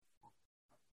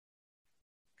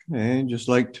Okay, just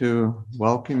like to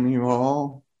welcome you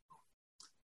all.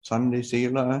 Sunday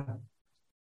Sila.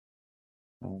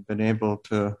 I've been able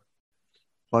to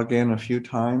plug in a few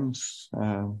times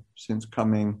since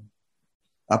coming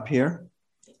up here.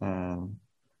 So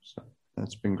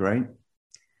that's been great.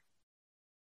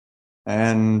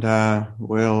 And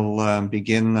we'll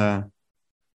begin, of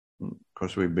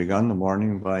course, we've begun the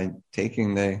morning by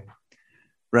taking the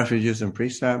refuges and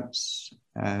precepts,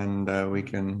 and we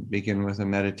can begin with a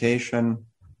meditation.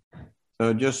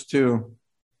 So just to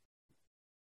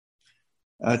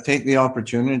take the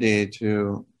opportunity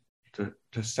to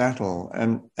settle,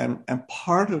 and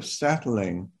part of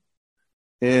settling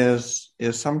is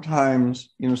sometimes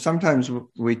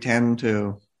we tend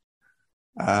to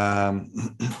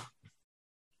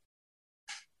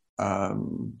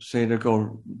say to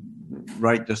go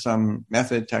right to some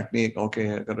method technique.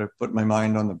 Okay, I've got to put my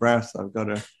mind on the breath. I've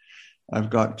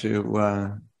got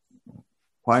to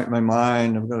quiet my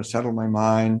mind. I've got to settle my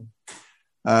mind.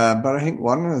 But I think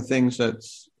one of the things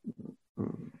that's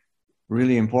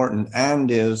really important and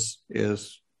is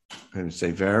I would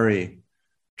say very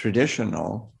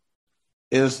traditional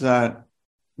is that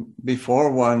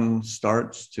before one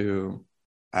starts to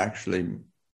actually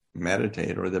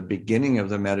meditate, or the beginning of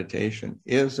the meditation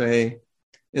is a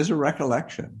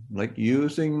recollection, like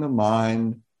using the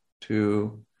mind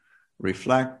to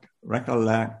reflect,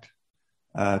 recollect,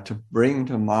 to bring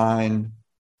to mind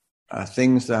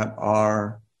things that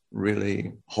are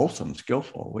really wholesome,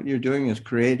 skillful. What you're doing is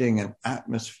creating an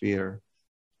atmosphere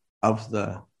of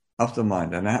the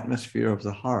mind, an atmosphere of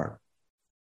the heart.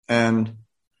 And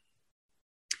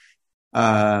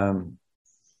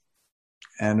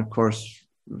of course,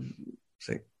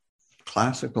 say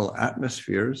classical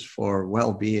atmospheres for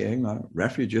well-being are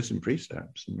refuges and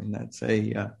precepts. I mean, that's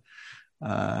a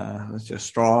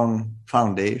strong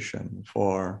foundation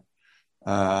for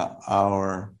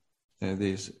our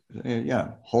these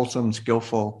wholesome,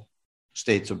 skillful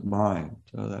states of mind.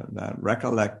 So that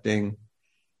recollecting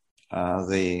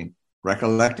the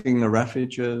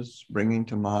refuges, bringing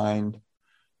to mind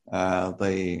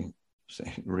the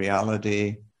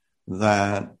reality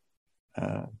that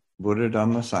Buddha,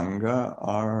 Dhamma, Sangha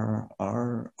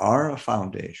are a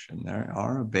foundation. They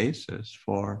are a basis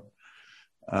for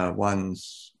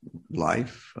one's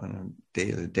life on a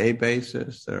day-to-day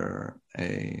basis. They're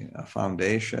a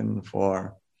foundation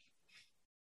for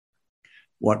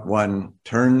what one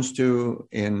turns to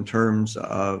in terms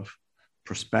of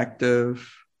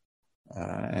perspective,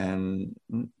 and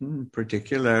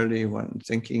particularly when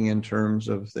thinking in terms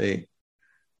of the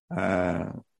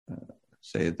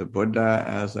say the Buddha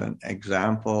as an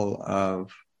example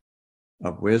of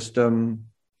wisdom,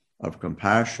 of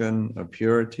compassion, of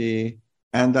purity,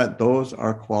 and that those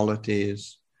are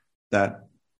qualities that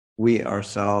we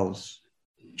ourselves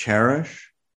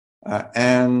cherish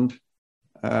and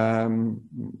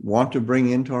want to bring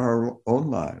into our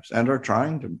own lives, and are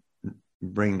trying to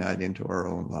bring that into our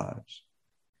own lives.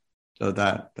 So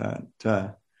that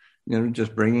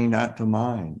just bringing that to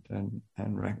mind, and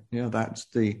that's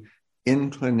the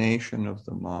inclination of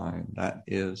the mind. That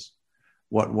is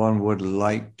what one would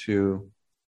like to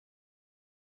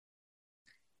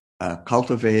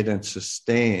cultivate and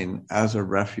sustain as a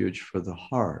refuge for the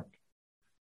heart.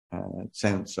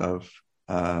 Sense of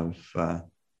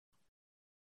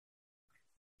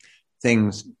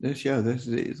things.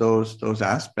 Those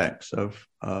aspects of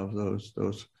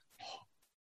those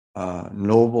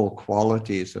noble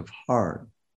qualities of heart.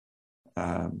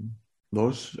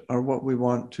 Those are what we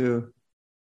want to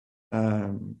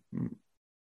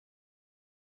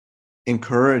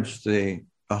encourage the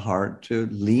heart to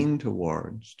lean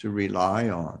towards, to rely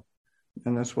on.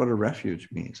 And that's what a refuge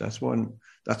means. That's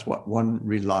what one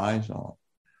relies on.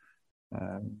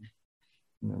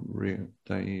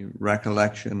 The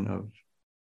recollection of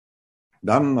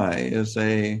Dhamma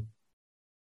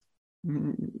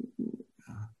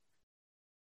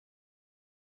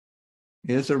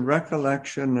is a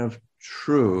recollection of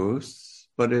truth,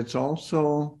 but it's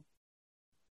also,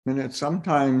 I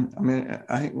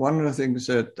think one of the things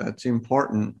that's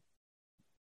important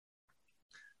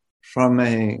from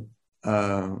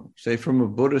from a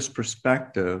Buddhist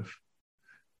perspective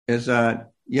is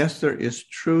that, yes, there is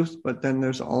truth, but then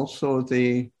there's also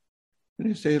there's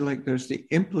the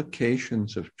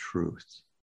implications of truth,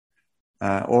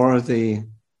 or the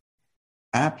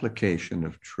application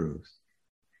of truth.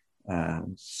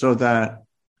 So that,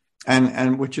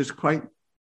 and which is quite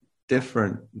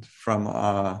different from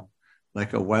a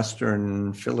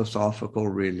Western philosophical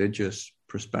religious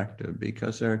perspective,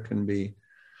 because there can be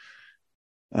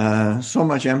so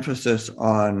much emphasis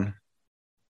on,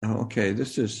 okay,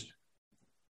 this is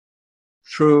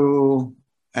true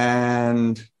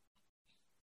and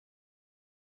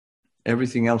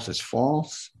everything else is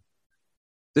false.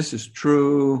 This is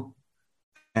true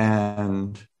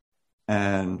and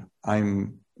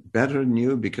I'm better than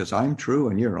you because I'm true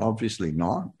and you're obviously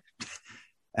not.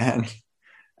 And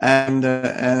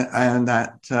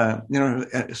that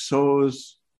it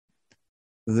sows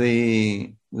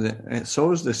the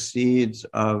seeds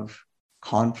of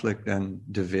conflict and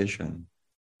division.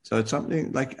 So it's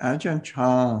something like Ajahn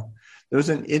Chah. There was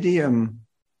an idiom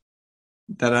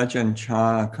that Ajahn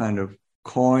Chah kind of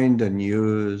coined and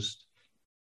used,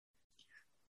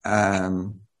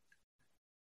 and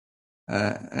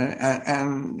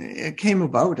it came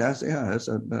about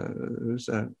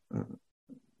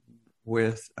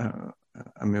was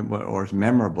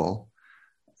memorable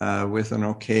with an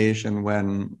occasion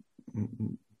when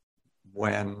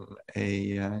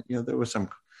there was some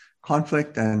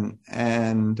conflict and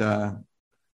it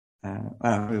was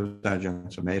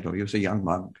Ajahn Sumedho. He was a young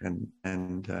monk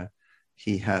and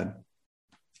he had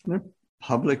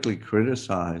publicly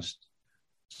criticized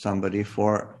somebody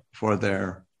for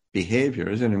their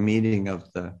behaviors in a meeting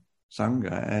of the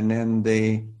Sangha, and then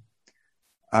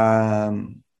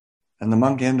and the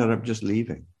monk ended up just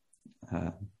leaving.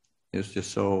 It was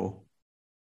just so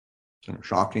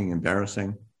shocking,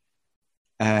 embarrassing.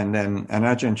 And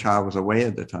Ajahn Chah was away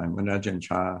at the time. When Ajahn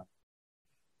Chah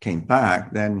came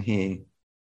back, then he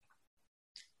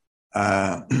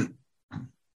talked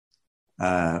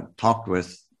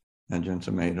with Ajahn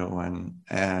Sumedho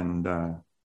and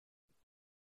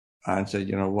said,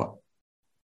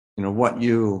 what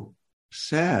you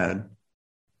said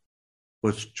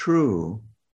was true,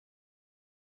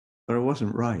 but it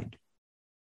wasn't right.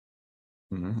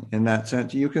 In that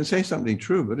sense, you can say something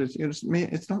true, but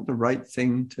it's not the right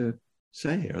thing to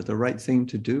say or the right thing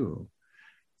to do.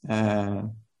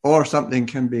 Or something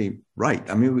can be right.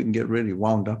 I mean, we can get really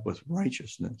wound up with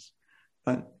righteousness,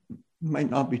 but it might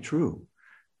not be true.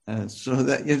 So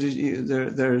that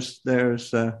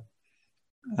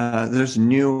there's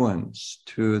nuance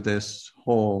to this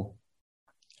whole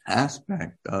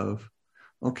aspect of,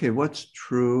 okay, what's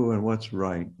true and what's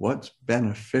right? What's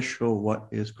beneficial? What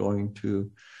is going to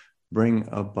bring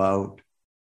about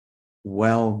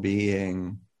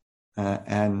well-being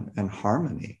and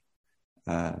harmony?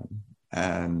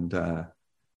 And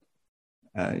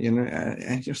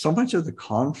so much of the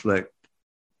conflict,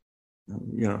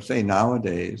 say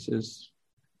nowadays, is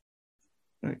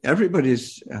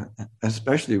everybody's,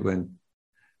 especially when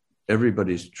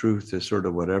everybody's truth is sort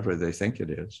of whatever they think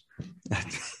it is.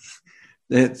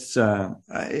 It's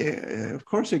of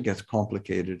course it gets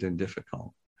complicated and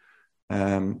difficult,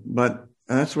 but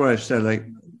that's why I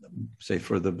said, say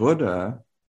for the Buddha,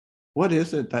 what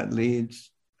is it that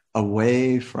leads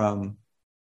away from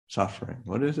suffering?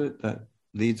 What is it that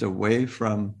leads away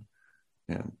from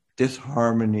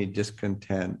disharmony,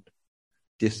 discontent,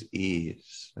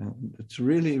 dis-ease? And it's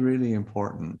really, really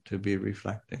important to be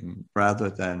reflecting rather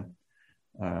than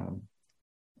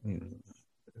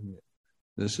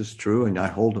this is true and I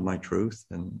hold to my truth,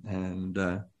 and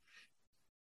of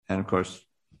course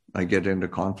I get into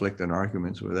conflict and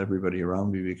arguments with everybody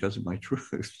around me because of my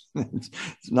truth.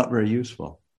 It's not very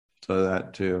useful. So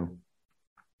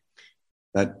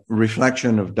that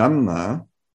reflection of Dhamma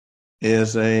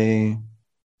is a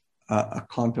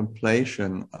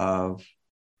contemplation of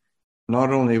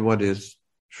not only what is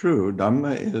true.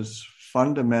 Dhamma is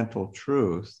fundamental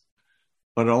truth,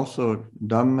 but also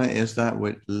Dhamma is that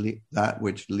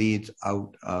which leads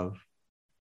out of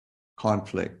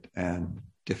conflict and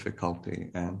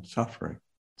difficulty and suffering.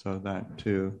 So that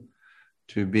to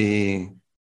be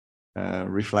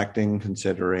reflecting,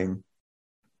 considering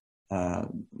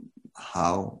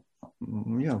how,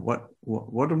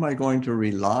 what am I going to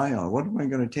rely on? What am I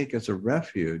going to take as a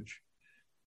refuge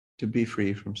to be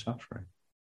free from suffering?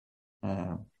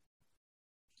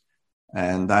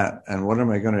 And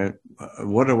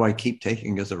what do I keep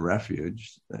taking as a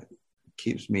refuge that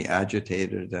keeps me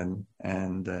agitated and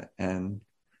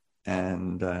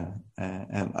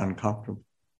uncomfortable?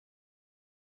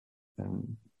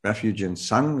 And refuge in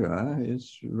Sangha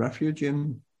is refuge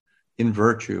in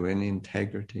virtue, in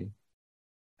integrity,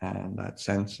 and that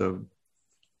sense of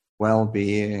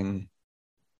well-being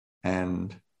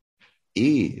and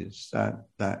ease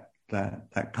that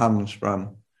comes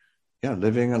from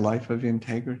living a life of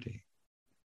integrity.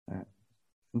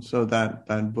 And so that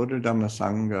Buddha Dhamma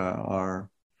Sangha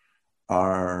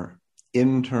are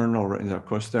internal, of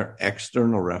course there are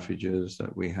external refuges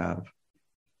that we have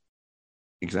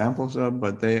examples of,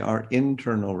 but they are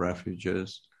internal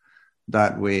refuges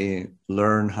that we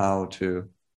learn how to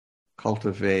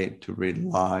cultivate, to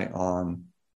rely on,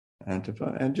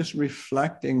 and just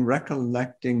reflecting,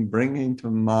 recollecting, bringing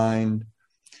to mind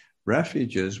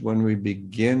refuges when we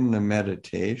begin the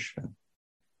meditation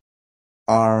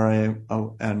and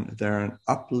they're an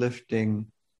uplifting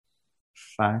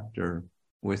factor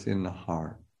within the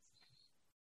heart.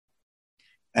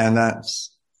 And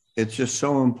it's just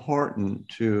so important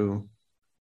to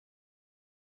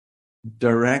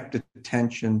direct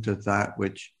attention to that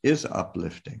which is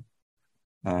uplifting,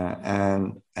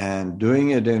 and doing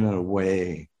it in a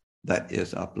way that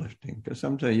is uplifting. Because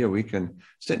sometimes, we can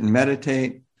sit and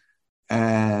meditate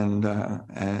and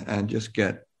just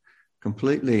get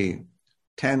completely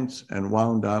tense and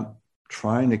wound up,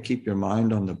 trying to keep your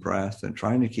mind on the breath and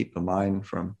trying to keep the mind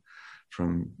from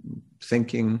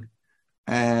thinking.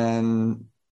 And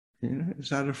is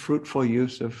that a fruitful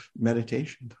use of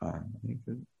meditation time? I think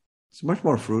it's much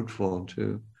more fruitful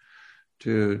to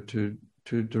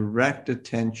direct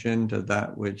attention to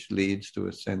that which leads to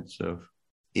a sense of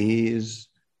ease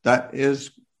that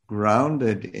is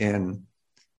grounded in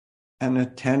an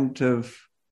attentive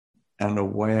and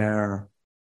aware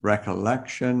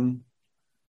recollection,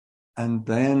 and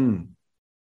then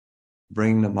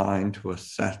bring the mind to a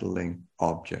settling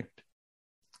object.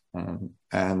 And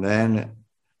then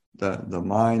the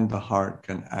mind, the heart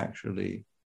can actually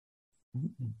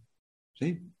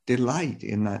delight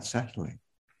in that settling,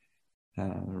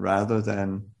 rather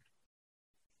than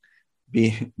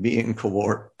being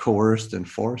coerced and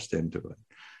forced into it.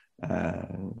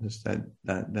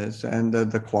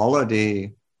 The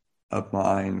quality of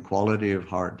mind, quality of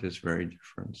heart is very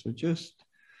different. So just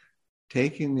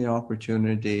taking the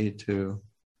opportunity to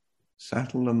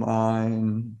settle the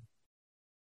mind,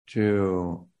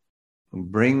 to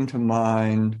bring to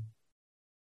mind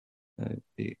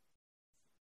the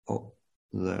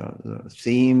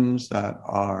themes that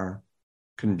are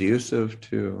conducive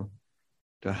to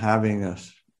having a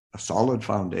solid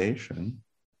foundation,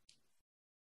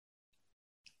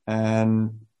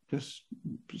 and just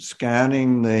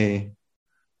scanning the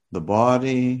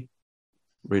body,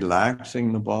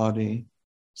 relaxing the body,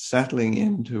 settling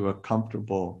into a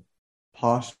comfortable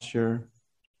posture,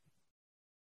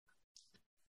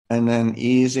 and then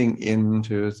easing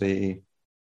into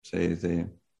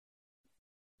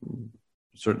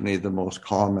certainly the most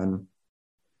common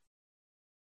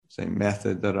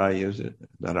method that I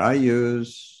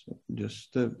use,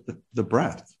 just the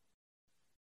breath.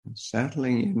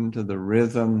 Settling into the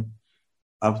rhythm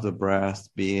of the breath,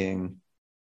 being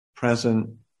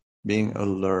present, being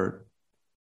alert,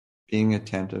 being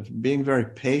attentive, being very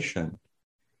patient,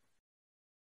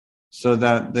 so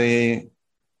that the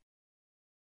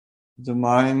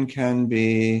mind can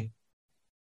be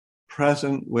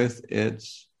present with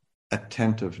its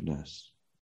attentiveness.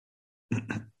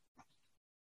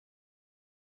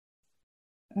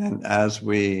 And as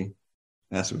we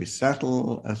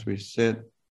settle, as we sit,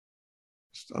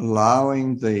 just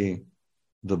allowing the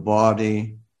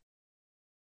body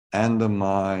and the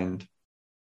mind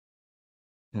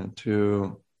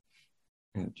to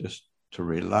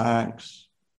relax,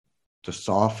 to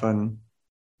soften,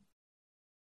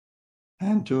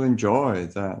 and to enjoy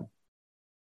that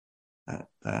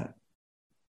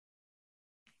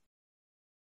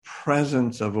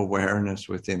presence of awareness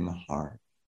within the heart.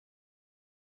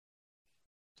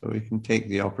 So we can take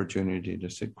the opportunity to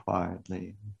sit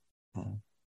quietly.